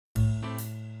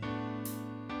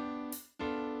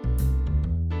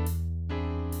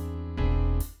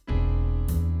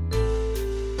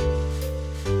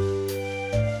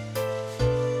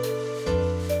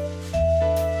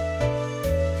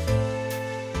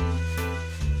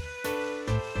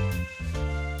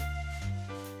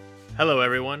Hello,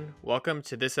 everyone. Welcome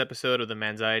to this episode of the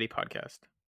Manxiety Podcast.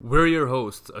 We're your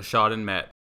hosts, Ashad and Matt.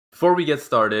 Before we get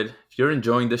started, if you're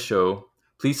enjoying this show,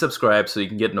 please subscribe so you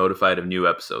can get notified of new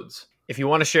episodes. If you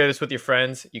want to share this with your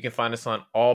friends, you can find us on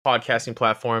all podcasting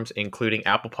platforms, including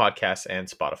Apple Podcasts and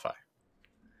Spotify.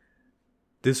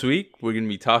 This week, we're going to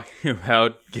be talking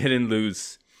about Getting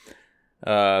Loose.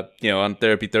 On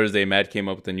Therapy Thursday, Matt came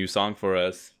up with a new song for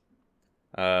us.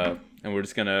 And we're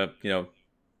just going to,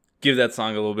 give that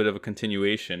song a little bit of a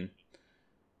continuation.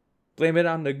 Blame it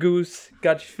on the goose,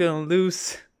 got you feeling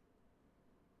loose.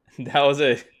 That was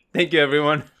it. Thank you,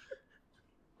 everyone.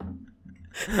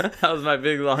 That was my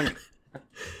big, long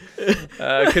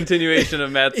continuation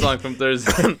of Matt's song from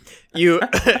Thursday. You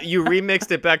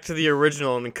remixed it back to the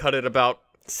original and cut it about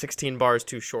 16 bars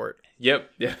too short. Yep,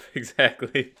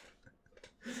 exactly.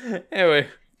 Anyway,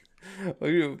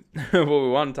 what we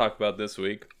want to talk about this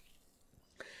week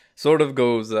sort of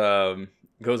goes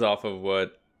off of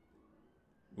what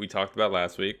we talked about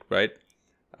last week, right?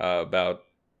 About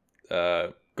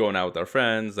going out with our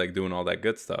friends, like doing all that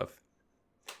good stuff.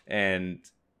 And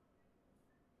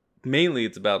mainly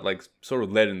it's about like sort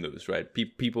of letting loose, right?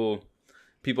 People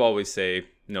always say,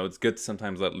 it's good to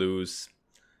sometimes let loose.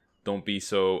 Don't be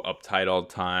so uptight all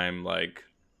the time. Like,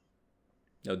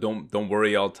 don't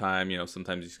worry all the time.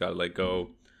 Sometimes you just gotta let go.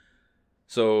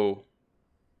 So,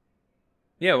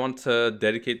 yeah, I want to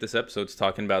dedicate this episode to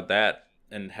talking about that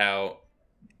and how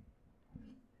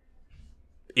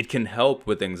it can help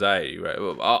with anxiety, right?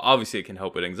 Well, obviously, it can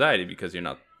help with anxiety because you're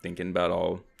not thinking about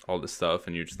all this stuff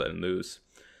and you're just letting loose.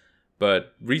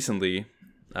 But recently,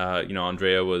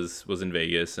 Andrea was in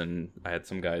Vegas and I had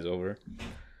some guys over,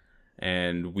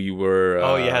 and we were.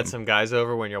 You had some guys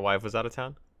over when your wife was out of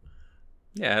town?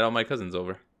 Yeah, I had all my cousins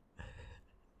over,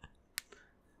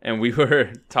 and we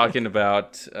were talking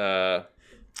about.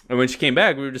 And when she came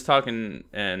back, we were just talking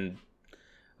and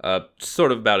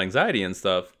sort of about anxiety and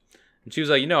stuff. And she was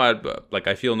like,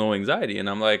 I feel no anxiety. And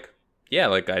I'm like, yeah,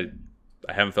 like I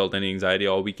haven't felt any anxiety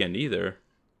all weekend either.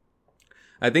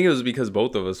 I think it was because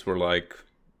both of us were like,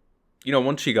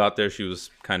 once she got there, she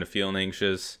was kind of feeling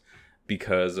anxious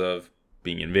because of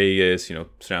being in Vegas,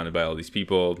 surrounded by all these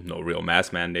people, no real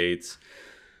mask mandates.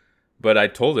 But I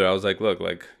told her, I was like, look,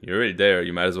 like you're already there.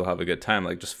 You might as well have a good time.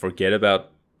 Like just forget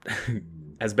about,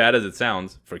 as bad as it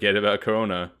sounds, forget about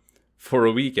Corona for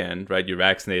a weekend, right? You're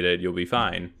vaccinated. You'll be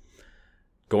fine.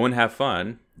 Go and have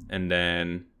fun. And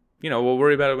then, we'll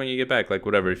worry about it when you get back. Like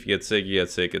whatever, if you get sick, you get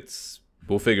sick.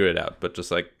 We'll figure it out. But just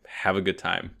like have a good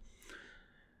time.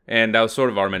 And that was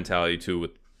sort of our mentality too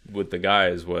with the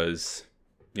guys was,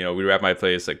 we were at my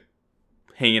place like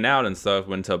hanging out and stuff,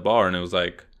 went to a bar and it was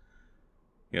like,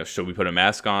 should we put a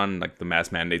mask on? Like the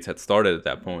mask mandates had started at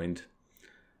that point.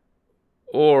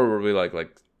 Or were we like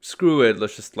screw it,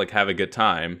 let's just like have a good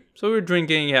time. So we were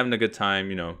drinking, having a good time,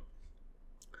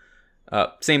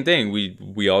 Same thing.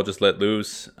 We all just let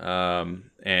loose.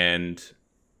 And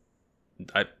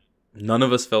none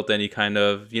of us felt any kind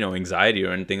of, anxiety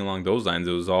or anything along those lines.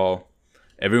 It was all,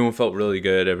 everyone felt really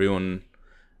good. Everyone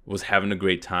was having a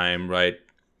great time, right?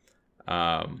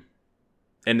 And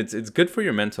it's good for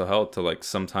your mental health to like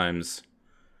sometimes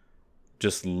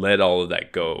just let all of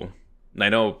that go. And I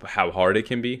know how hard it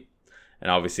can be. And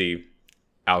obviously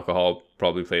alcohol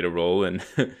probably played a role in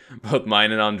both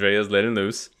mine and Andrea's letting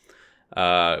loose.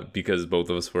 Because both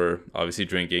of us were obviously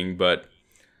drinking, but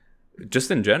just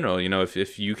in general,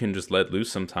 if you can just let loose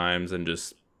sometimes and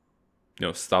just,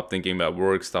 stop thinking about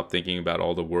work, stop thinking about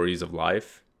all the worries of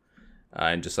life,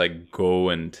 and just like go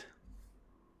and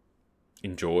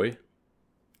enjoy,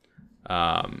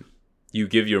 you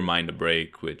give your mind a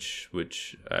break, which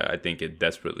I think it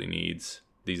desperately needs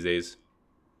these days.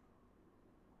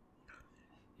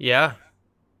 Yeah,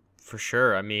 for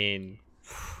sure. I mean,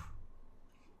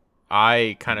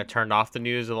 I kind of turned off the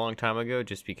news a long time ago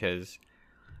just because,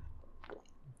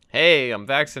 hey, I'm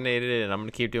vaccinated and I'm going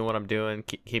to keep doing what I'm doing,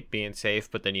 keep being safe.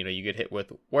 But then, you get hit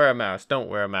with wear a mask, don't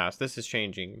wear a mask. This is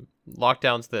changing.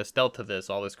 Lockdowns this, Delta this,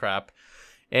 all this crap.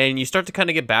 And you start to kind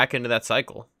of get back into that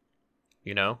cycle,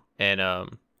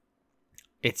 and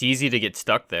it's easy to get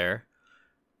stuck there.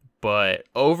 But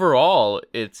overall,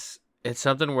 it's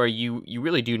something where you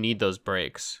really do need those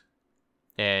breaks.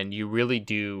 And you really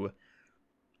do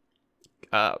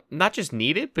not just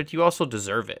need it, but you also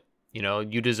deserve it.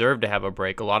 You deserve to have a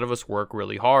break. A lot of us work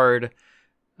really hard,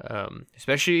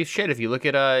 especially if you look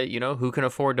at who can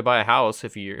afford to buy a house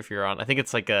if you're on. I think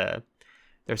it's like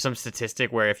there's some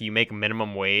statistic where if you make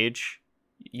minimum wage,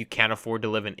 you can't afford to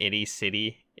live in any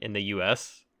city in the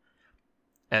U.S.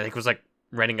 And I think it was like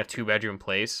renting a 2-bedroom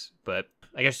place, but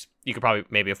I guess you could probably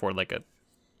maybe afford like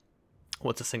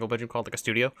what's a single bedroom called? Like a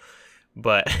studio.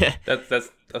 But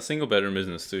That's a single bedroom is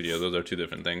in a studio. Those are two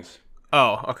different things.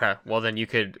 oh, okay. Well, then you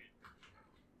could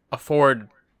afford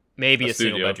maybe A a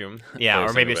single studio bedroom, for yeah, a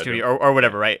or maybe single a studio, bedroom. or Yeah.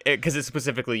 whatever, right? Because it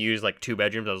specifically used like 2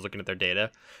 bedrooms. I was looking at their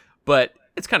data, but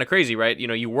it's kind of crazy, right? You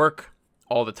know, you work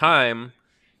all the time,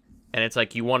 and it's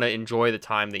like you want to enjoy the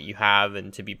time that you have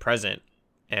and to be present.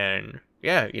 And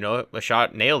yeah, you know,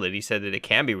 Ashot nailed it. He said that it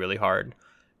can be really hard,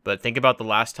 but think about the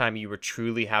last time you were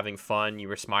truly having fun, you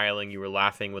were smiling, you were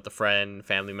laughing with a friend,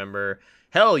 family member.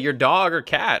 Hell, your dog or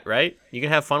cat, right? You can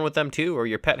have fun with them too, or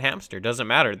your pet hamster. Doesn't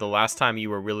matter. The last time you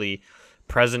were really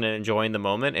present and enjoying the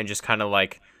moment and just kind of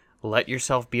like let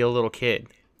yourself be a little kid,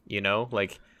 you know?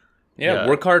 Like, Yeah, yeah,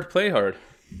 work hard, play hard.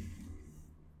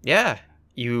 yeah.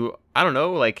 I don't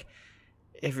know, like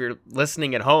if you're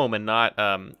listening at home and not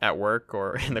at work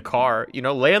or in the car, you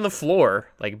know, lay on the floor,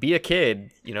 like be a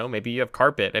kid, you know, maybe you have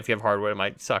carpet. If you have hardwood, it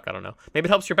might suck. I don't know. Maybe it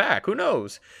helps your back. Who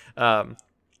knows? Um,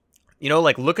 you know,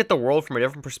 like look at the world from a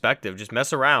different perspective. Just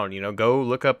mess around, you know, go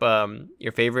look up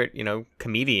your favorite, you know,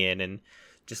 comedian and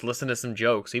just listen to some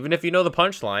jokes. Even if you know the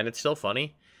punchline, it's still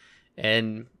funny.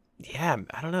 And yeah,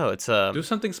 I don't know. It's Do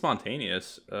something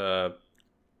spontaneous. I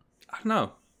don't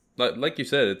know. Like you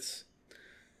said, it's.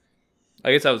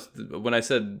 I guess I was when I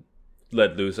said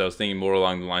let loose, I was thinking more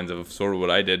along the lines of sort of what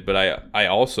I did. But I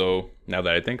also, now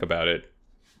that I think about it,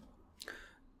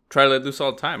 try to let loose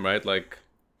all the time, right? Like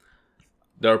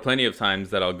there are plenty of times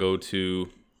that I'll go to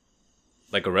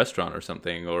like a restaurant or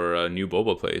something or a new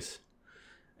boba place,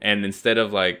 and instead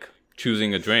of like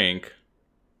choosing a drink,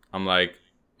 I'm like,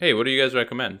 hey, what do you guys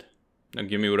recommend? And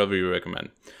give me whatever you recommend.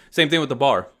 Same thing with the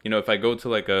bar. You know, if I go to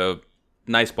like a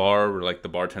nice bar where like the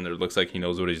bartender looks like he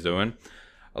knows what he's doing,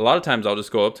 a lot of times I'll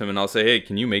just go up to him and I'll say, hey,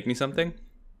 can you make me something?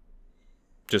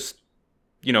 Just,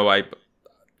 you know, I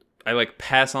like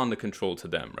pass on the control to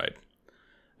them, right?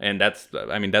 And that's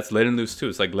letting loose too.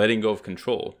 It's like letting go of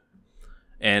control.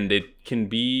 And it can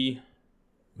be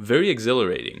very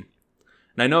exhilarating.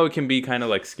 And I know it can be kind of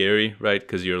like scary, right?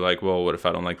 Because you're like, well, what if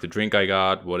I don't like the drink I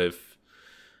got? What if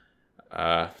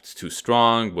it's too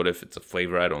strong? What if it's a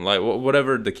flavor I don't like?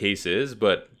 Whatever the case is.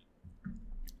 But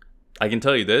I can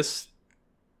tell you this,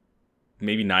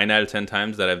 maybe 9 out of 10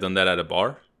 times that I've done that at a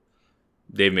bar,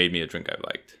 they've made me a drink I've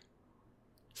liked.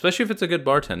 Especially if it's a good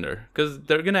bartender. Because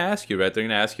they're going to ask you, right? They're going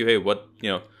to ask you, hey, what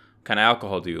kind of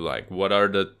alcohol do you like? What are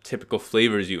the typical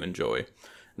flavors you enjoy? And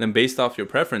then based off your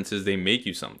preferences, they make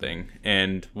you something.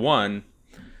 And one,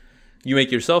 you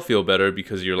make yourself feel better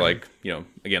because you're like,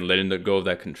 again, letting go of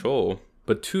that control.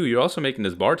 But two, you're also making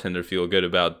this bartender feel good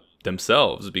about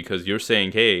themselves because you're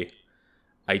saying, hey,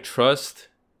 I trust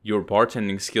your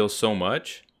bartending skills so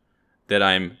much that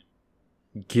I'm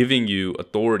giving you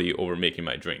authority over making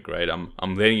my drink, right?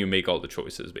 I'm letting you make all the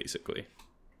choices, basically.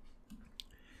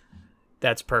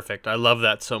 That's perfect. I love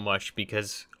that so much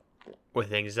because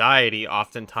with anxiety,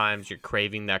 oftentimes you're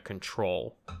craving that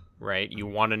control, right? You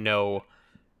want to know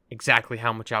exactly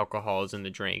how much alcohol is in the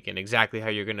drink and exactly how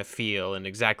you're going to feel and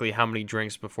exactly how many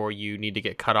drinks before you need to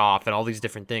get cut off and all these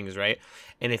different things, right?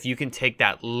 And if you can take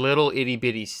that little itty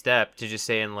bitty step to just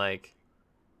saying like,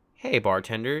 hey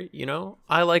bartender,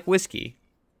 I like whiskey.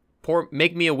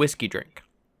 Make me a whiskey drink,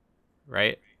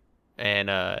 right? And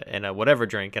a whatever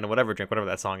drink, whatever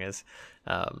that song is.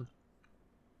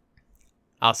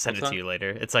 I'll send it to you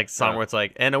later. It's like a song where it's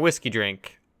like, and a whiskey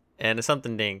drink, and a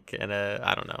something dink, and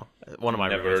I don't know. One of my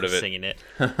roommates was singing it.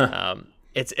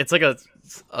 It's like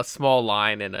a small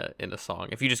line in a song.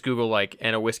 If you just Google like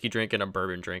and a whiskey drink and a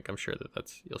bourbon drink, I'm sure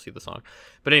you'll see the song.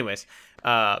 But anyways,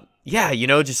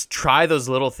 just try those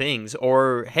little things.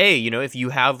 Or hey, if you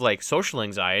have like social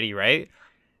anxiety, right?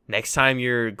 Next time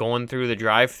you're going through the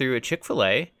drive-through at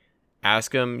Chick-fil-A,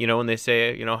 ask them, when they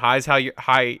say,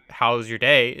 how's your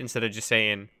day? Instead of just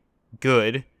saying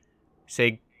good,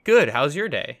 say good. How's your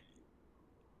day?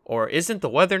 Or isn't the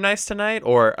weather nice tonight?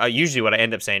 Or usually what I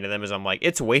end up saying to them is I'm like,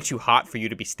 it's way too hot for you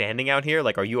to be standing out here.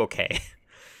 Like, are you okay?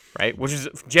 Right? Which is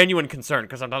genuine concern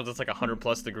because sometimes it's like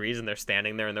 100+ degrees and they're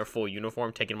standing there in their full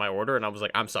uniform taking my order. And I was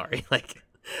like, I'm sorry. Like,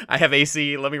 I have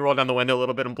AC. Let me roll down the window a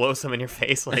little bit and blow some in your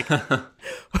face. Like,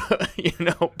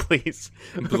 please.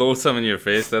 Blow some in your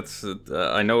face. That's,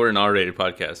 I know we're an R-rated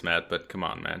podcast, Matt, but come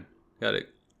on, man. Gotta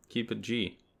keep it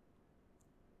G.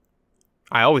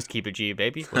 I always keep it G,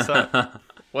 baby. What's up?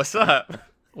 What's up?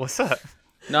 What's up?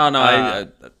 No,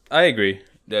 I agree.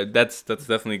 That's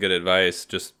definitely good advice.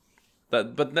 Just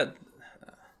that,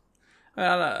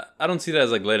 I don't see that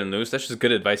as like letting loose. That's just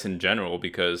good advice in general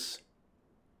because,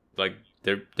 like,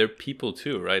 they're people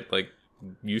too, right? Like,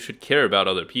 you should care about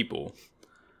other people.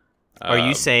 Are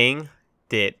you saying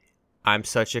that I'm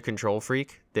such a control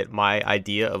freak that my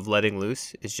idea of letting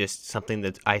loose is just something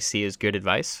that I see as good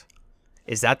advice.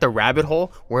 Is that the rabbit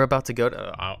hole we're about to go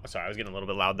to? Sorry, I was getting a little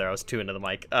bit loud there. I was too into the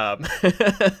mic.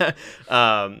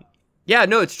 Yeah,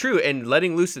 no, it's true. And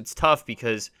letting loose, it's tough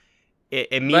because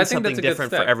it means something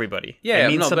different for everybody. Yeah, it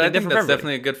means no, something but I think different that's for everybody.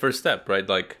 definitely a good first step, right?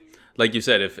 Like you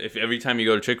said, if every time you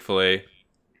go to Chick-fil-A,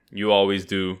 you always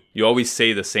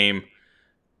say the same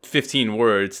 15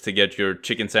 words to get your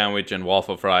chicken sandwich and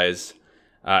waffle fries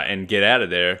and get out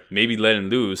of there. Maybe letting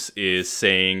loose is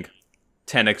saying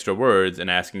 10 extra words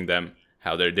and asking them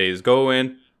how their day is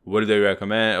going, what do they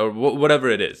recommend, or whatever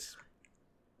it is.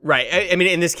 Right. I mean,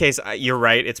 in this case, you're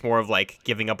right. It's more of like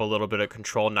giving up a little bit of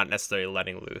control, not necessarily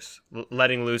letting loose.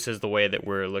 Letting loose is the way that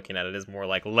we're looking at it, is more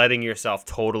like letting yourself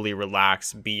totally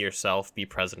relax, be yourself, be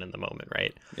present in the moment,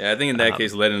 right? Yeah, I think in that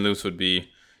case, letting loose would be,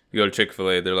 you go to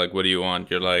Chick-fil-A, they're like, what do you want?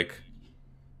 You're like,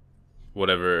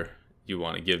 whatever you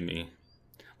want to give me.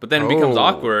 But then it becomes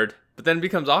awkward.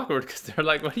 Because they're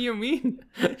like, what do you mean?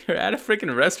 You're at a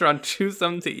freaking restaurant, choose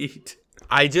something to eat.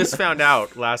 I just found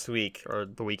out last week or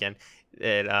the weekend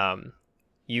that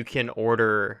you can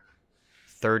order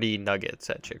 30 nuggets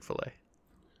at Chick-fil-A.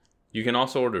 You can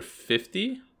also order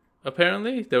 50,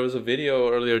 apparently. There was a video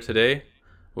earlier today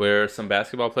where some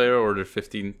basketball player ordered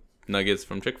 50 nuggets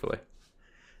from Chick-fil-A.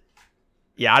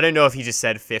 Yeah, I don't know if he just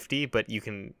said 50, but you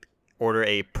can order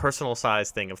a personal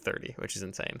size thing of 30, which is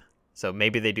insane. So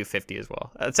maybe they do 50 as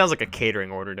well. It sounds like a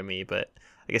catering order to me, but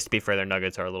I guess to be fair, their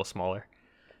nuggets are a little smaller.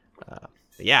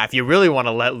 Yeah, if you really want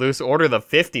to let loose, order the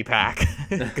 50 pack.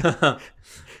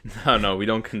 No, we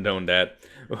don't condone that.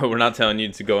 We're not telling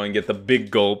you to go and get the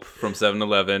big gulp from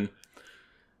 7-Eleven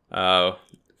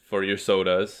for your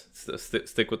sodas.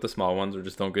 Stick with the small ones, or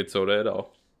just don't get soda at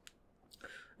all.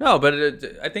 No, but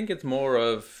I think it's more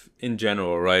of, in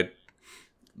general, right?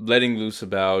 Letting loose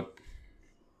about,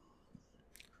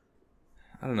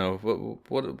 I don't know,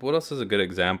 what else is a good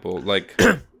example? Like,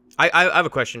 I have a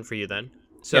question for you then.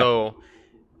 So,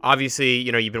 obviously,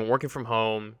 you've been working from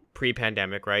home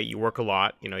pre-pandemic, right? You work a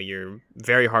lot. You're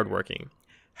very hardworking.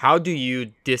 How do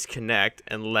you disconnect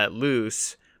and let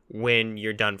loose when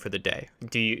you're done for the day?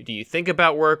 Do you think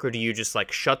about work, or do you just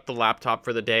like shut the laptop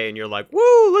for the day and you're like,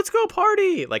 woo, let's go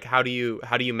party? Like, how do you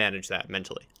manage that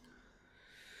mentally?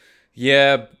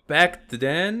 Yeah, back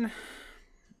then.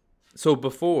 So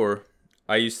before,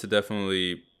 I used to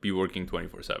definitely be working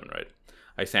 24/7, right?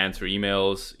 I used to answer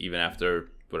emails even after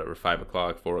whatever 5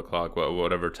 o'clock, 4 o'clock,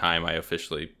 whatever time I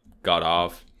officially got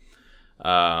off.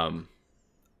 I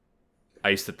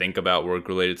used to think about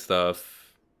work-related stuff,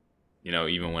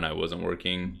 even when I wasn't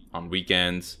working on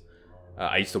weekends.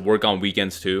 I used to work on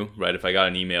weekends too, right? If I got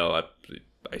an email, I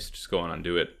used to just go on and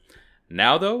do it.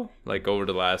 Now though, like over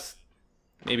the last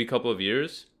maybe couple of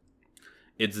years,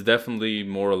 it's definitely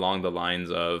more along the lines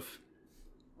of,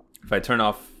 if I turn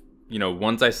off,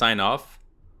 once I sign off,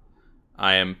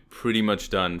 I am pretty much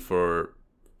done for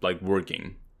like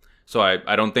working. So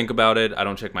I don't think about it. I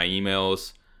don't check my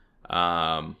emails.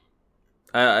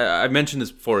 I've mentioned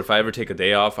this before. If I ever take a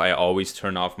day off, I always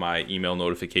turn off my email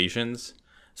notifications,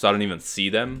 so I don't even see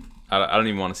them. I don't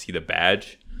even want to see the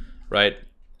badge, right?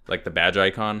 Like the badge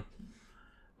icon.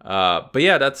 But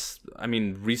yeah,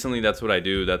 recently that's what I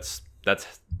do. That's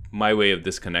my way of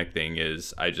disconnecting,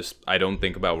 is I don't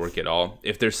think about work at all.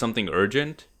 If there's something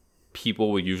urgent,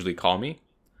 people will usually call me.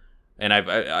 And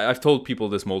I've told people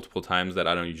this multiple times that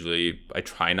I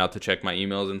try not to check my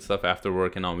emails and stuff after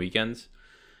work and on weekends.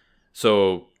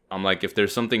 So I'm like, if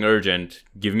there's something urgent,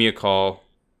 give me a call,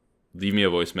 leave me a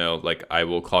voicemail. Like, I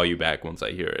will call you back once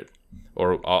I hear it,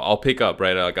 or I'll pick up,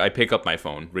 right? Like, I pick up my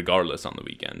phone regardless on the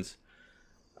weekends.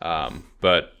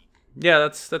 But yeah,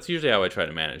 that's usually how I try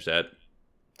to manage that.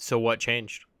 So what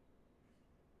changed?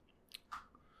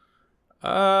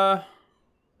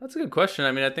 That's a good question.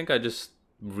 I think I just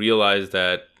realized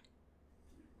that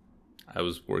I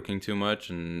was working too much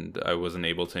and I wasn't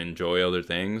able to enjoy other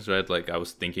things, right? Like, I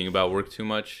was thinking about work too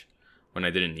much when I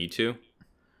didn't need to.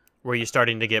 Were you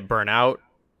starting to get burnt out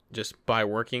just by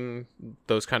working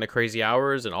those kind of crazy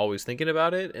hours and always thinking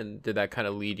about it? And did that kind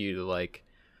of lead you to like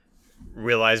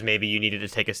realize maybe you needed to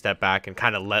take a step back and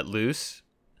kind of let loose?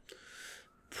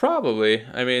 Probably.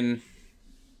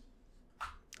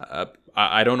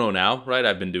 I don't know now, right?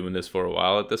 I've been doing this for a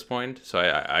while at this point, so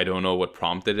I don't know what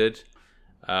prompted it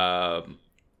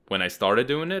when I started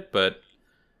doing it, but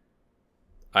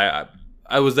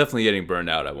I was definitely getting burned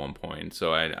out at one point,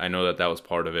 so I know that was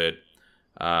part of it.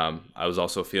 I was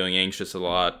also feeling anxious a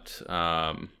lot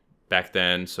back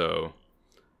then, so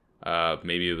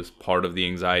maybe it was part of the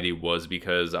anxiety was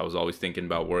because I was always thinking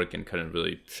about work and couldn't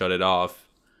really shut it off.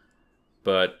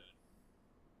 But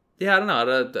Yeah, I don't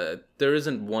know. There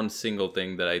isn't one single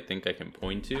thing that I think I can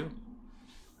point to.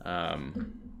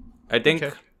 I think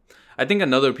Okay. I think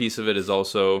another piece of it is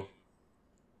also,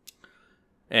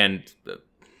 and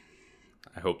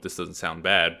I hope this doesn't sound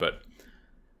bad, but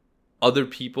other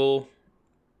people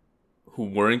who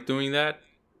weren't doing that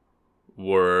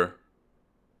were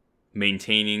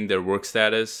maintaining their work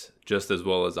status just as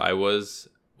well as I was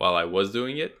while I was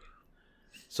doing it.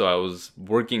 So I was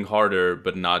working harder,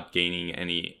 but not gaining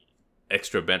any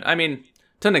extra I mean,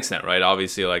 to an extent, right?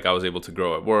 Obviously, like I was able to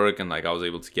grow at work and like I was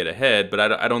able to get ahead, but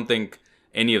I don't think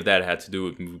any of that had to do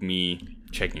with me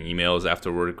checking emails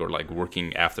after work or like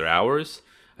working after hours.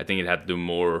 I think it had to do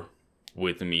more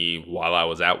with me while I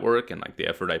was at work and like the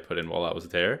effort I put in while I was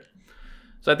there.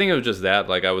 So I think it was just that,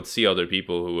 like I would see other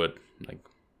people who would like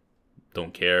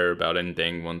don't care about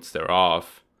anything once they're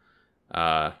off,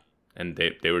 and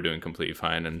they were doing completely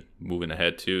fine and moving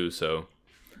ahead too. So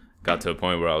got to a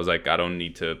point where I was like, I don't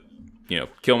need to,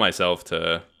 kill myself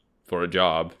for a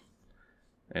job,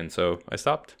 and so I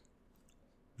stopped.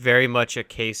 Very much a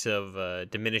case of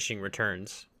diminishing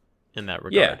returns in that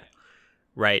regard. Yeah,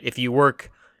 Right? If you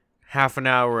work half an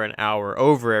hour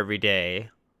over every day,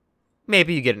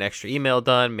 maybe you get an extra email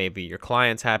done, maybe your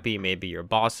client's happy, maybe your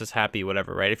boss is happy,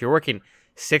 whatever, right? If you're working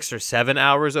 6 or 7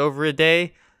 hours over a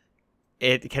day,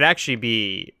 it can actually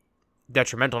be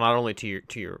detrimental not only to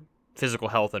your physical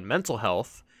health and mental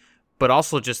health, but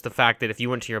also just the fact that if you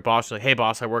went to your boss, like, hey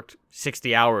boss, I worked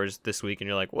 60 hours this week, and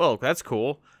you're like, well, that's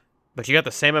cool, but you got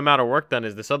the same amount of work done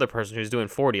as this other person who's doing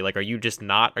 40. Like, are you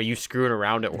screwing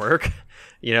around at work?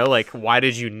 Like, why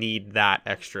did you need that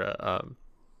extra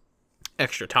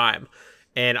time?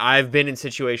 And I've been in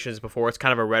situations before. It's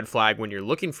kind of a red flag when you're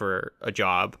looking for a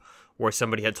job where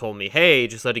somebody had told me, hey,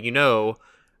 just letting you know,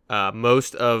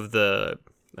 most of the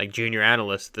like junior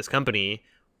analysts at this company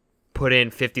put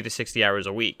in 50 to 60 hours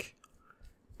a week.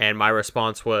 And my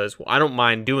response was, well, I don't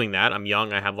mind doing that. I'm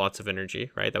young. I have lots of energy,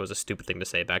 right? That was a stupid thing to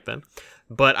say back then.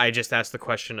 But I just asked the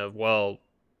question of, well,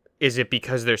 is it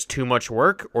because there's too much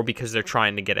work or because they're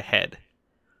trying to get ahead?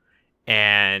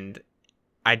 And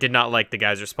I did not like the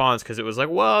guy's response because it was like,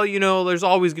 well, there's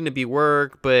always going to be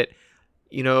work, but,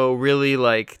 really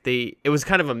like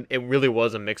it really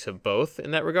was a mix of both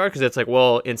in that regard. Because it's like,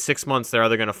 well, in 6 months, they're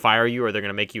either going to fire you or they're going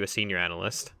to make you a senior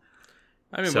analyst.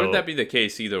 I mean, wouldn't that be the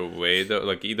case either way, though?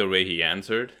 Like, either way he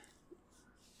answered.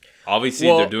 Obviously,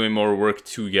 they're doing more work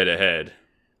to get ahead,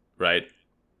 right?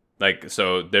 Like,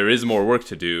 so there is more work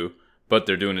to do, but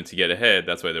they're doing it to get ahead.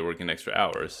 That's why they're working extra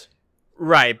hours.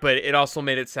 Right, but it also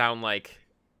made it sound like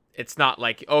it's not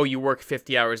like, oh, you work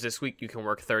 50 hours this week, you can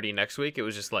work 30 next week. It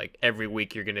was just like every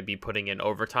week you're going to be putting in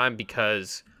overtime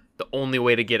because the only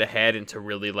way to get ahead and to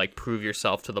really like prove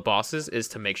yourself to the bosses is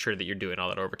to make sure that you're doing all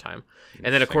that overtime.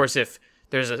 And then, of course, if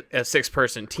there's a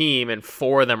 6-person team and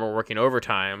 4 of them are working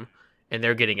overtime and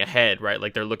they're getting ahead, right?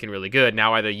 Like they're looking really good.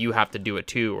 Now either you have to do it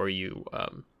too, or you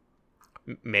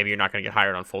maybe you're not going to get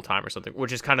hired on full time or something,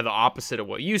 which is kind of the opposite of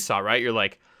what you saw, right? You're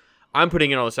like, I'm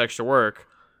putting in all this extra work.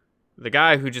 The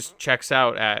guy who just checks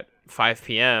out at 5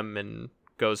 p.m. and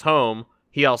goes home,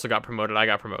 he also got promoted. I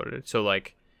got promoted. So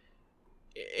like,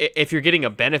 if you're getting a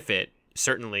benefit,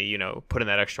 certainly, put in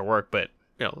that extra work, but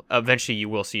eventually you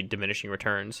will see diminishing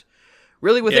returns.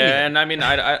 Really, with anything. And I mean,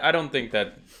 I don't think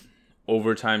that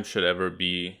overtime should ever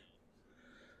be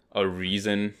a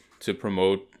reason to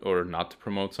promote or not to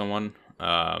promote someone.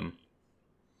 But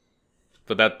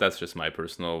that's just my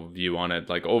personal view on it.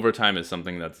 Like, overtime is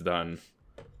something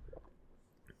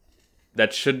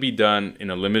that should be done in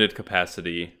a limited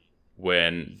capacity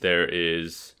when there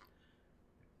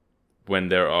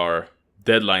are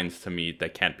deadlines to meet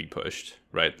that can't be pushed,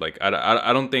 right? Like,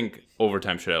 I don't think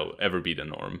overtime should ever be the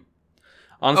norm.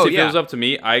 Honestly, if it was up to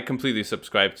me, I completely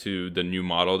subscribe to the new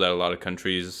model that a lot of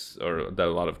countries or that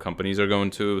a lot of companies are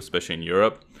going to, especially in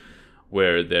Europe,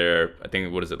 where they're, I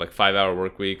think, 5-hour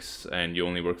work weeks and you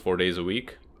only work 4 days a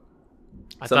week.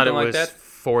 I thought it was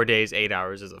 4 days, 8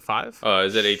 hours. Is it 5?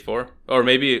 Is it 8-4? Or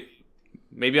maybe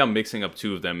I'm mixing up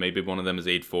 2 of them. Maybe one of them is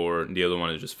 8-4 and the other one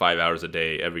is just 5 hours a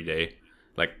day, every day,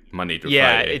 like Monday through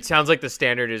Friday. Yeah, it sounds like the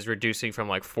standard is reducing from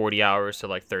like 40 hours to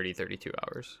like 30, 32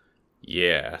 hours.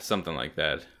 Yeah, something like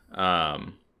that.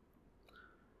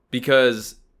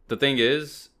 Because the thing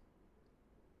is,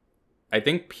 I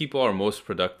think people are most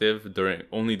productive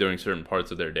during certain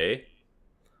parts of their day.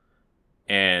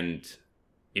 And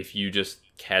if you just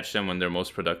catch them when they're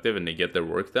most productive and they get their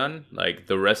work done, like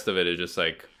the rest of it is just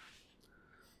like,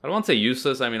 I don't want to say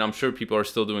useless. I mean, I'm sure people are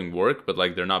still doing work, but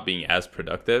like they're not being as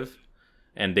productive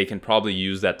and they can probably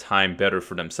use that time better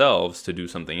for themselves to do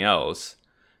something else.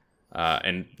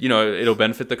 And it'll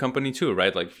benefit the company too,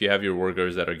 right? Like if you have your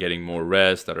workers that are getting more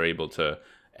rest, that are able to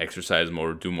exercise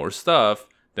more, do more stuff,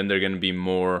 then they're going to be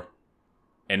more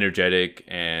energetic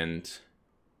and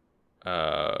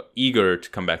eager to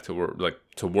come back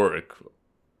to work.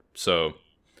 So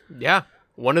Yeah.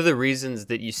 One of the reasons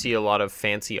that you see a lot of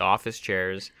fancy office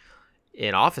chairs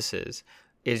in offices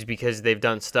is because they've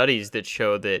done studies that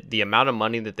show that the amount of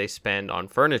money that they spend on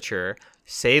furniture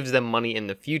saves them money in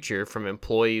the future from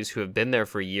employees who have been there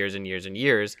for years and years and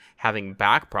years having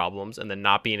back problems and then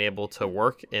not being able to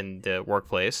work in the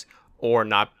workplace or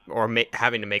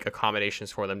having to make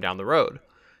accommodations for them down the road.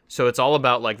 So it's all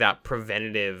about like that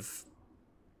preventative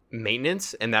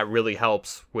maintenance, and that really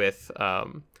helps with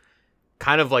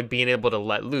kind of like being able to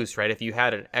let loose, right? If you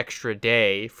had an extra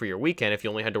day for your weekend, if you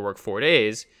only had to work 4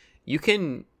 days, you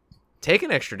can take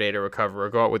an extra day to recover or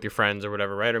go out with your friends or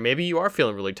whatever, right? Or maybe you are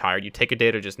feeling really tired. You take a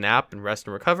day to just nap and rest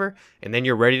and recover, and then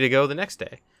you're ready to go the next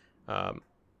day.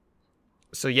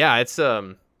 So yeah, it's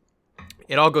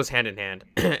it all goes hand in hand,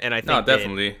 and I think no,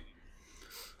 definitely.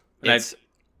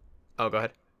 Oh, go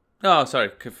ahead. Oh, sorry.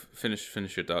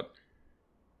 Finish your thought.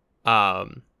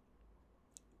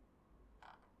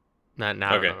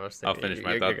 Now okay, I'll finish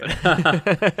my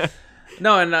thought.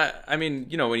 No, and I mean,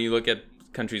 when you look at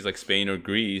countries like Spain or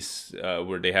Greece,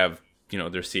 where they have,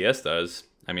 their siestas.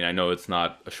 I mean, I know it's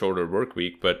not a shorter work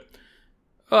week, but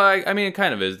I mean, it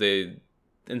kind of is.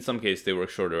 In some cases, they work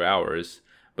shorter hours,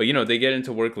 but they get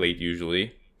into work late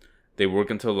usually. They work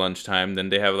until lunchtime, then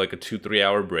they have like a 2-3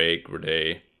 hour break where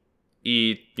they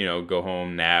eat, go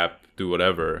home, nap, do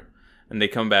whatever, and they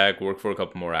come back, work for a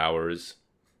couple more hours,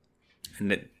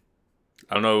 and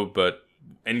I don't know, but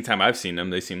anytime I've seen them,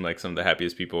 they seem like some of the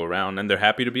happiest people around, and they're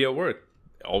happy to be at work.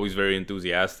 Always very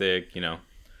enthusiastic, Yeah,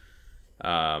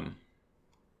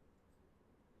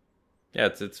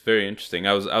 it's very interesting.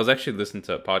 I was actually listening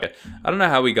to a podcast. I don't know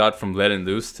how we got from letting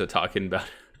loose to talking about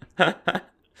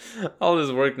all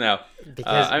this work now.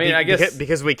 I guess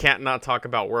because we can't not talk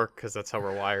about work because that's how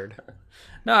we're wired.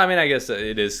 No, I mean, I guess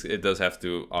it does have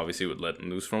to obviously with letting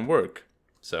loose from work.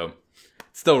 So it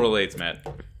still relates, Matt.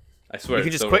 I swear. You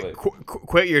can just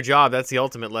quit your job. That's the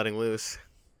ultimate letting loose.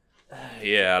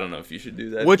 Yeah, I don't know if you should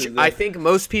do that. Which I think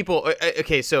most people.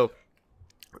 Okay, so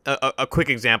a quick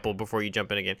example before you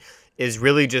jump in again is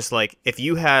really just like if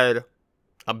you had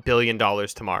 $1 billion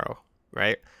tomorrow,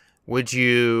 right? Would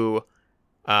you,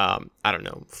 I don't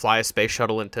know, fly a space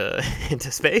shuttle into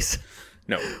space?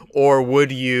 No. Or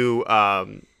would you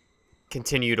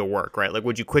continue to work, right? Like,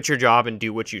 would you quit your job and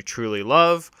do what you truly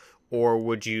love? Or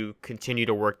would you continue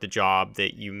to work the job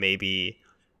that you maybe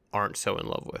aren't so in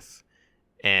love with?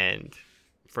 And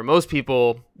for most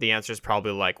people, the answer is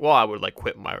probably like, well, I would like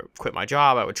quit my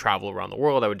job. I would travel around the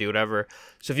world. I would do whatever.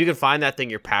 So if you can find that thing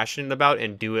you're passionate about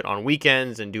and do it on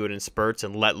weekends and do it in spurts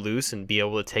and let loose and be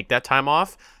able to take that time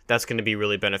off, that's going to be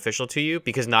really beneficial to you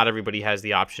because not everybody has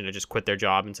the option to just quit their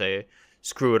job and say,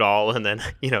 screw it all and then,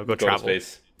 go travel. To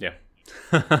space. Yeah.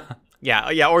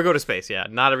 yeah, or go to space. Yeah,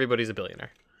 not everybody's a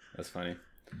billionaire. That's funny.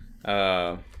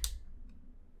 I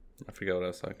forgot what I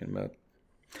was talking about.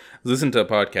 I was listening to a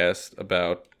podcast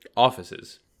about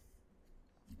offices.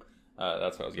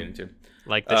 That's what I was getting to.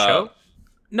 Like the show?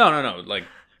 No. Like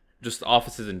just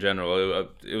offices in general.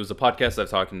 It was a podcast I've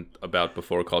talked about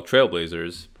before called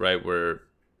Trailblazers, right? Where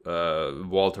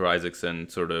Walter Isaacson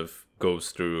sort of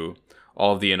goes through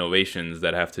all of the innovations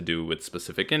that have to do with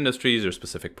specific industries or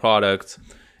specific products.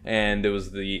 And it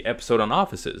was the episode on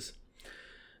offices.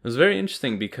 It was very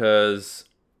interesting because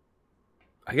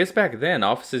I guess back then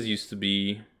offices used to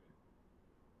be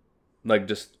like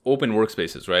just open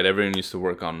workspaces, right? Everyone used to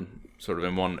work on sort of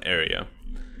in one area.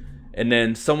 And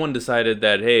then someone decided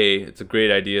that, hey, it's a great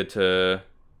idea to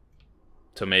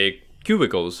make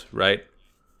cubicles, right?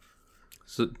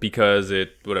 So because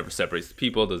it separates the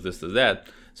people, does this, does that.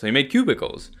 So he made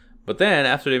cubicles. But then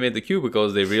after they made the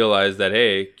cubicles, they realized that,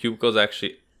 hey, cubicles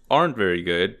actually aren't very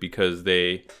good because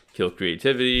they kill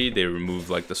creativity, they remove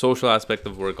like the social aspect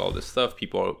of work, all this stuff.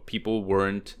 People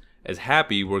weren't as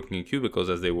happy working in cubicles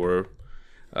as they were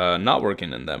not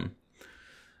working in them.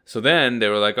 So then they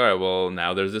were like, all right, well,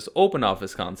 now there's this open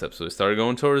office concept. So they started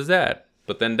going towards that.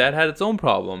 But then that had its own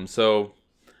problems. So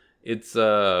it's,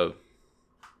 I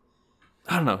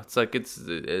don't know. It's like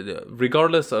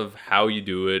regardless of how you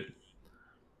do it,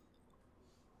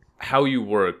 how you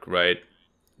work, right?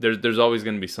 There's always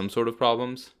going to be some sort of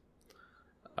problems.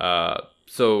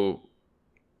 So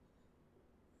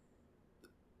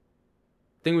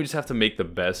I think we just have to make the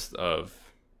best of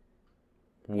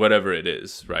whatever it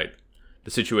is, right? The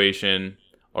situation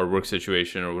or work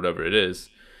situation or whatever it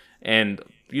is. And,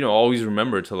 always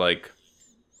remember to like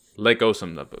let go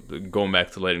going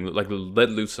back to let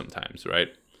loose sometimes, right?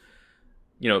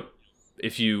 You know,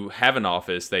 if you have an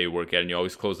office that you work at and you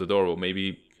always close the door, well,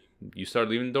 maybe you start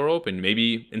leaving the door open.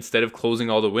 Maybe instead of closing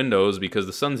all the windows because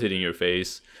the sun's hitting your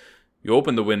face, you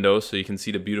open the windows so you can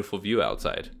see the beautiful view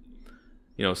outside.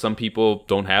 You know, some people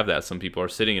don't have that. Some people are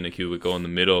sitting in a cubicle in the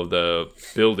middle of the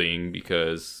building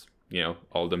because, you know,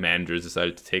 all the managers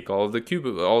decided to take all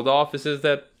the offices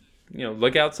that, you know,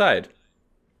 look outside.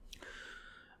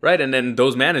 Right? And then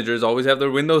those managers always have their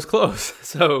windows closed.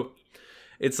 So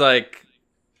it's like,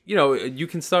 you know, you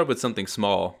can start with something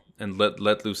small and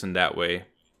let loose in that way.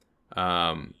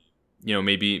 You know,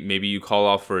 maybe you call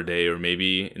off for a day, or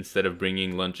maybe instead of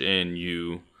bringing lunch in,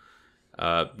 you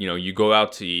go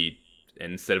out to eat,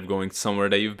 and instead of going somewhere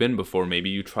that you've been before, maybe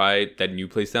you try that new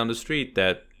place down the street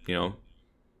that, you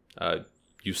know,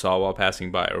 you saw while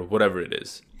passing by, or whatever it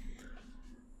is.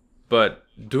 But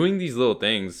doing these little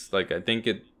things, like, I think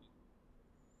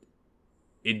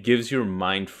it gives your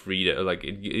mind freedom, like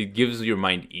it gives your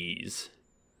mind ease,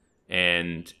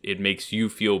 and it makes you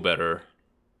feel better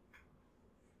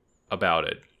about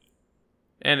it.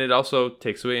 And it also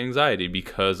takes away anxiety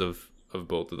because of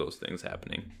both of those things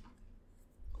happening.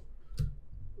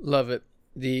 Love it.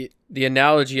 The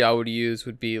analogy I would use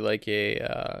would be like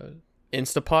a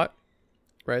Instapot,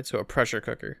 right? So a pressure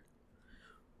cooker,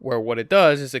 where what it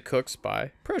does is it cooks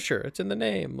by pressure. It's in the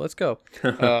name. Let's go.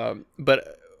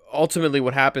 But ultimately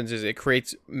what happens is it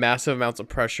creates massive amounts of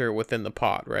pressure within the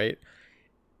pot, right?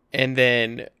 And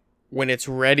then when it's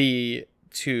ready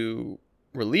to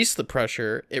release the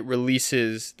pressure, it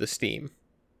releases the steam,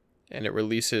 and it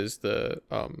releases the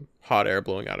hot air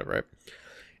blowing out of it, right?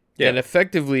 Yeah. And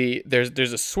effectively, there's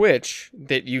a switch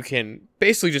that you can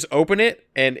basically just open it,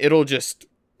 and it'll just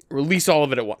release all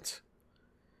of it at once.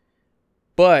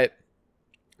 But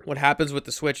what happens with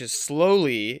the switch is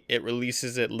slowly it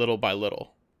releases it little by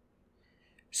little.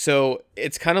 So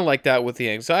it's kind of like that with the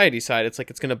anxiety side. It's like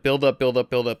it's going to build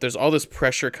up. There's all this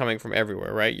pressure coming from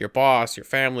everywhere, right? Your boss, your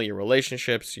family, your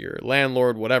relationships, your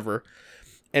landlord, whatever.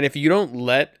 And if you don't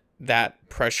let that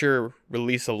pressure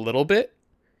release a little bit,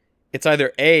 it's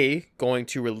either A, going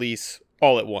to release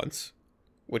all at once,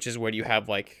 which is when you have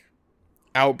like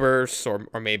outbursts, or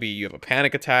maybe you have a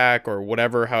panic attack, or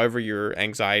whatever, however your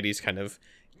anxiety is kind of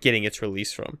getting its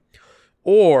release from.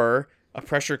 Or a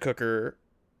pressure cooker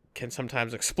can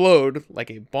sometimes explode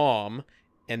like a bomb,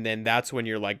 and then that's when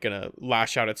you're like gonna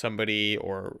lash out at somebody,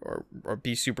 or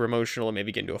be super emotional, and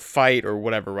maybe get into a fight or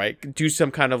whatever, right? Do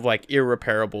some kind of like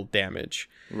irreparable damage.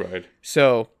 Right.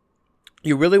 So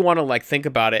you really want to like think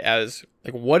about it as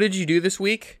like, what did you do this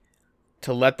week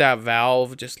to let that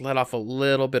valve just let off a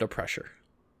little bit of pressure?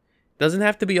 Doesn't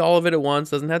have to be all of it at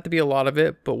once, doesn't have to be a lot of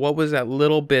it, but what was that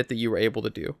little bit that you were able to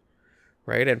do,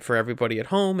 right? And for everybody at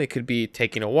home, it could be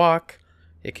taking a walk,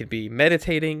 it could be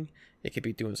meditating, it could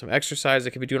be doing some exercise,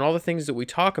 it could be doing all the things that we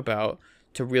talk about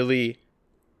to really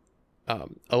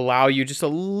allow you just a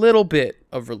little bit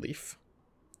of relief,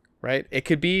 right? It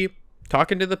could be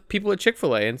talking to the people at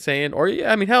Chick-fil-A and saying, or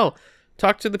yeah, I mean, hell,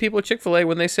 talk to the people at Chick-fil-A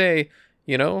when they say,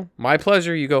 you know, my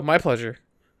pleasure, you go, my pleasure.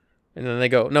 And then they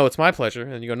go, no, it's my pleasure.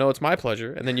 And you go, no, it's my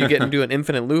pleasure. And then you get into an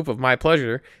infinite loop of my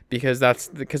pleasure because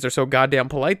they're so goddamn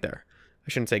polite there. I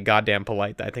shouldn't say goddamn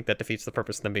polite. I think that defeats the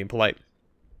purpose of them being polite.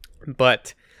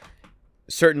 But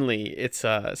certainly it's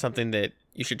something that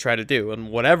you should try to do. And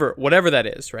whatever that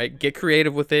is, right? Get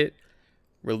creative with it.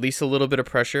 Release a little bit of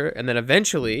pressure. And then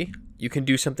eventually you can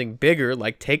do something bigger,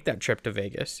 like take that trip to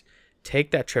Vegas.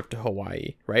 Take that trip to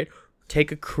Hawaii, right?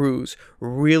 Take a cruise,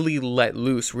 really let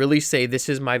loose, really say, this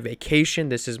is my vacation,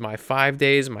 this is my 5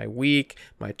 days, my week,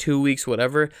 my 2 weeks,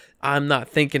 whatever. I'm not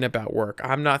thinking about work.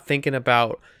 I'm not thinking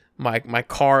about my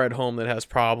car at home that has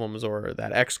problems, or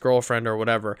that ex-girlfriend or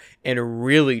whatever, and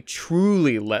really,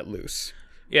 truly let loose.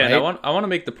 Yeah, right? And I want to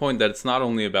make the point that it's not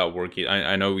only about work.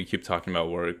 I know we keep talking about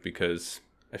work because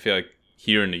I feel like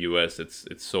here in the U.S.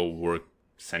 it's so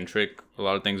work-centric, a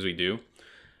lot of things we do.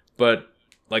 But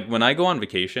like when I go on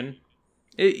vacation,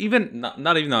 even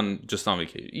not even on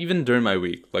vacation, even during my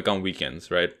week, like on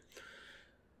weekends, right?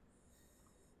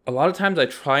 A lot of times I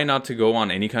try not to go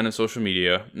on any kind of social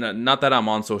media. Not that I'm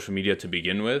on social media to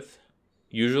begin with,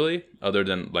 usually, other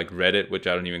than like Reddit, which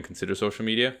I don't even consider social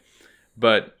media.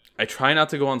 But I try not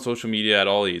to go on social media at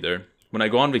all either. When I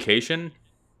go on vacation,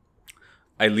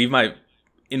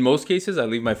 in most cases, I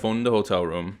leave my phone in the hotel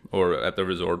room or at the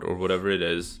resort or whatever it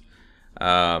is.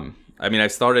 I mean, I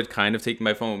started kind of taking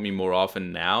my phone with me more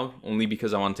often now, only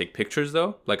because I want to take pictures,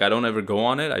 though. Like, I don't ever go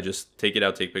on it. I just take it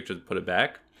out, take pictures, put it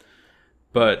back.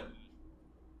 But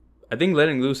I think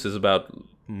letting loose is about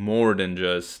more than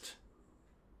just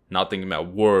not thinking about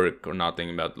work or not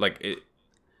thinking about like it.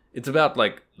 It's about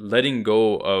like letting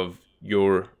go of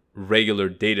your regular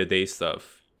day-to-day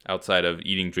stuff outside of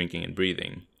eating, drinking, and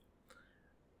breathing,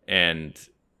 and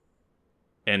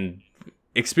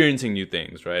experiencing new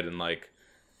things, right? And like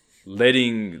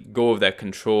letting go of that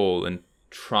control and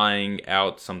trying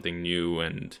out something new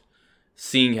and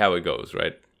seeing how it goes,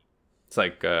 right? It's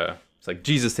like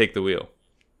Jesus take the wheel.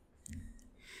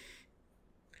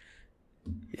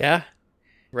 Yeah.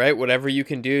 Right? Whatever you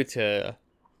can do to...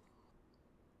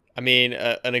 I mean,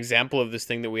 an example of this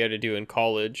thing that we had to do in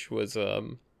college was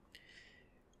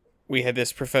we had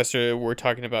this professor, we're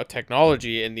talking about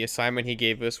technology, and the assignment he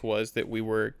gave us was that we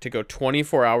were to go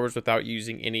 24 hours without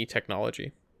using any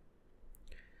technology.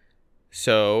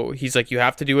 So he's like, you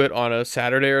have to do it on a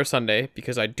Saturday or a Sunday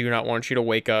because I do not want you to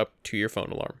wake up to your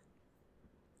phone alarm.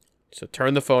 So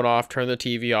turn the phone off, turn the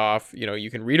TV off. You know,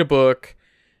 you can read a book.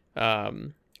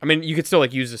 I mean, you could still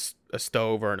like use a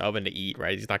stove or an oven to eat,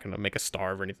 right? He's not going to make a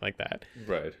starve or anything like that.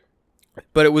 Right.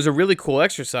 But it was a really cool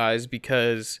exercise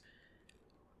because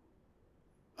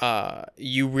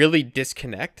you really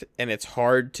disconnect, and it's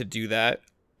hard to do that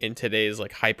in today's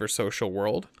like hyper social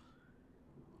world.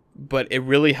 But it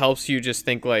really helps you just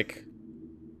think like,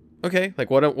 okay,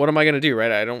 like what am I going to do,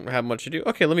 right? I don't have much to do.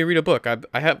 Okay, let me read a book.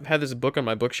 I have had this book on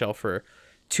my bookshelf for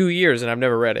 2 years and I've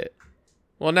never read it.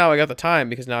 Well, now I got the time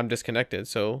because now I'm disconnected.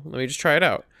 So let me just try it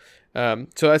out.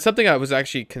 So that's something I was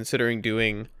actually considering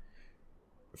doing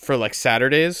for like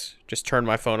Saturdays. Just turn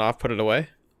my phone off, put it away,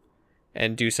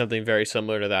 and do something very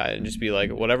similar to that. And just be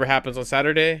like, whatever happens on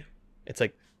Saturday, it's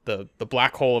like the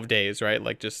black hole of days, right?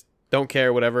 Like just don't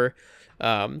care, whatever.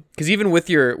 Because even with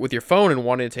your phone and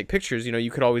wanting to take pictures, you know,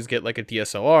 you could always get like a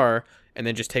DSLR and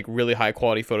then just take really high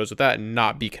quality photos with that and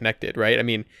not be connected, right? I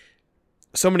mean,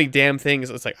 so many damn things.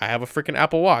 It's like I have a freaking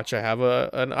Apple Watch, I have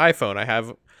an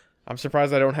iPhone, I'm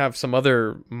surprised I don't have some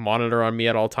other monitor on me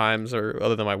at all times, or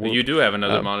other than my work. You do have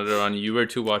another monitor on you. You wear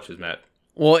 2 watches, Matt.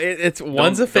 Well, it's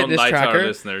one's a fitness don't lie tracker. to our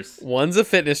listeners. One's a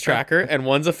fitness tracker, and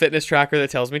one's a fitness tracker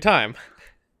that tells me time.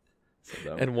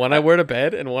 And one I wear to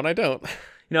bed, and one I don't.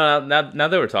 You know, now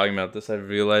that we're talking about this, I've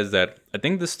realized that I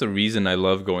think this is the reason I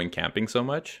love going camping so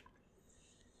much,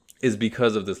 is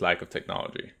because of this lack of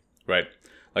technology, right?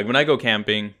 Like when I go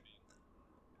camping,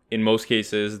 in most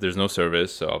cases, there's no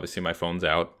service, so obviously my phone's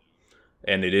out,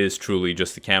 and it is truly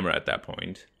just the camera at that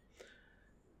point.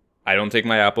 I don't take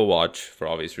my Apple Watch for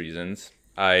obvious reasons.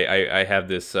 I have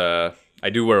this, I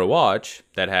do wear a watch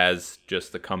that has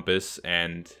just the compass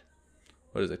and,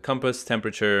 what is it? Compass,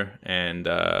 temperature, and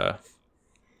an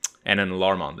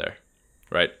alarm on there,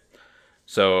 right?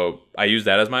 So I use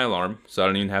that as my alarm, so I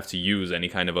don't even have to use any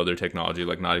kind of other technology,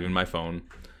 like not even my phone.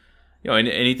 You know,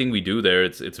 anything we do there,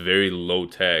 it's very low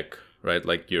tech, right?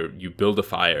 Like you build a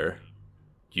fire,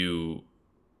 I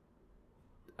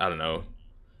don't know,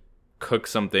 cook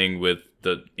something with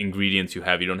the ingredients you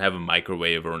have. You don't have a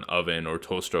microwave or an oven or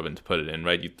toaster oven to put it in,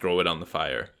 right? You throw it on the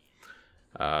fire.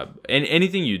 And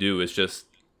anything you do is just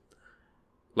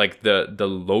like the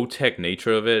low tech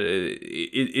nature of it.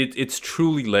 It's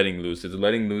truly letting loose. It's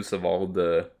letting loose of all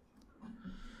the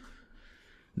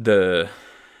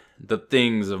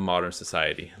things of modern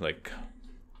society. Like,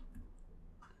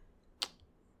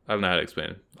 I don't know how to explain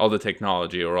it. All the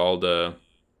technology or all the,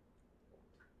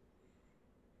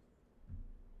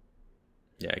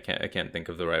 yeah, I can't think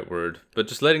of the right word, but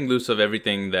just letting loose of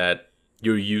everything that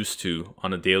you're used to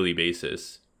on a daily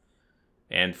basis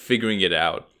and figuring it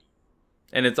out.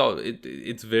 And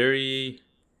it's very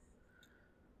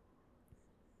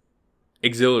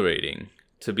exhilarating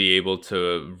to be able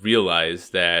to realize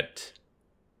that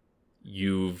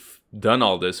you've done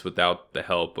all this without the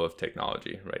help of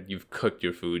technology, right? You've cooked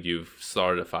your food, you've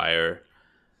started a fire,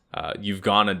 you've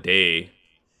gone a day,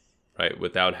 right,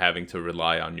 without having to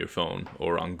rely on your phone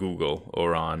or on Google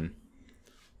or on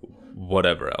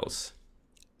whatever else.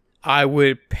 I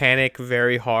would panic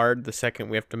very hard the second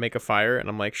we have to make a fire, and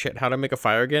I'm like, shit, how to make a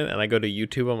fire again? And I go to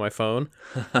YouTube on my phone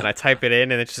and I type it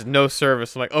in, and it's just no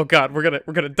service. I'm like, oh god, we're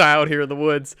gonna die out here in the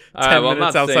woods 10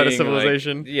 minutes outside of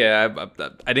civilization.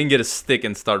 Like, I didn't get a stick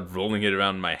and start rolling it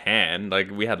around in my hand. Like,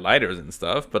 we had lighters and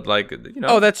stuff, but like, you know.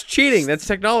 Oh, that's cheating. That's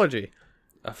technology.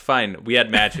 Fine, we had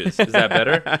matches. Is that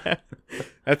better?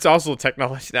 That's also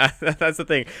technology. That's the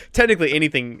thing. Technically,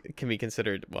 anything can be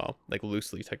considered, well, like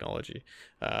loosely technology.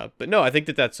 But no, I think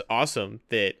that's awesome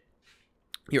that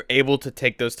you're able to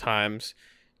take those times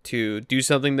to do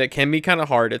something that can be kind of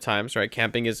hard at times, right?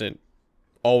 Camping isn't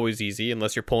always easy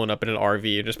unless you're pulling up in an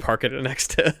RV and just park it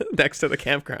next to the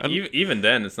campground. Even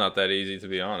then, it's not that easy, to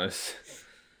be honest.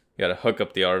 gotta hook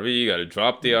up the RV, you gotta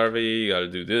drop the RV, you gotta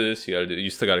do this, you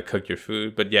still gotta cook your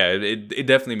food. But yeah, it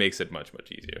definitely makes it much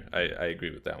easier. I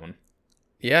agree with that one.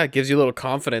 Yeah, it gives you a little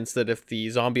confidence that if the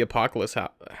zombie apocalypse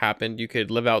happened, you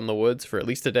could live out in the woods for at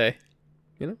least a day.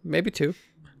 Maybe 2.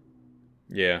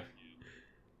 Yeah.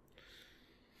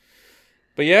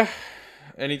 But yeah,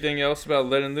 anything else about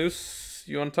letting loose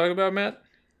you want to talk about, Matt?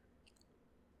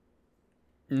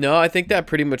 No, I think that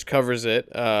pretty much covers it.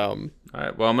 All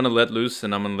right, well, I'm going to let loose,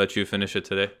 and I'm going to let you finish it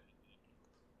today.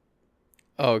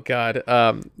 Oh God.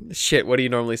 Shit. What do you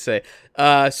normally say?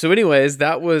 So, anyways,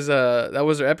 that was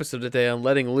our episode today on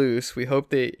letting loose. We hope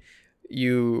that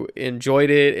you enjoyed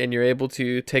it and you're able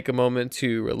to take a moment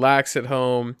to relax at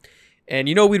home. And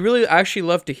we'd really actually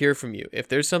love to hear from you. If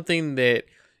there's something that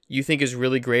you think is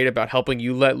really great about helping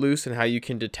you let loose and how you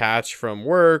can detach from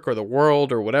work or the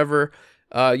world or whatever,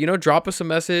 drop us a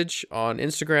message on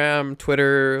Instagram,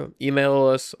 Twitter, email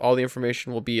us. All the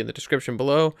information will be in the description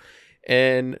below.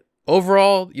 And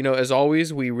overall, as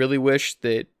always, we really wish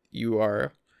that you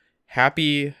are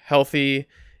happy, healthy,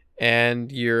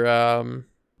 and you're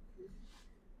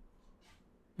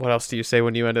what else do you say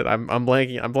when you end it? I'm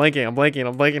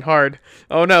blanking hard.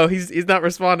 Oh no, he's not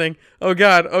responding. Oh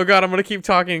god, I'm gonna keep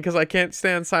talking because I can't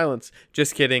stand silence.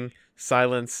 Just kidding.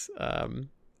 Silence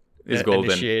is golden.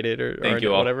 Initiated or Thank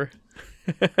you all. whatever.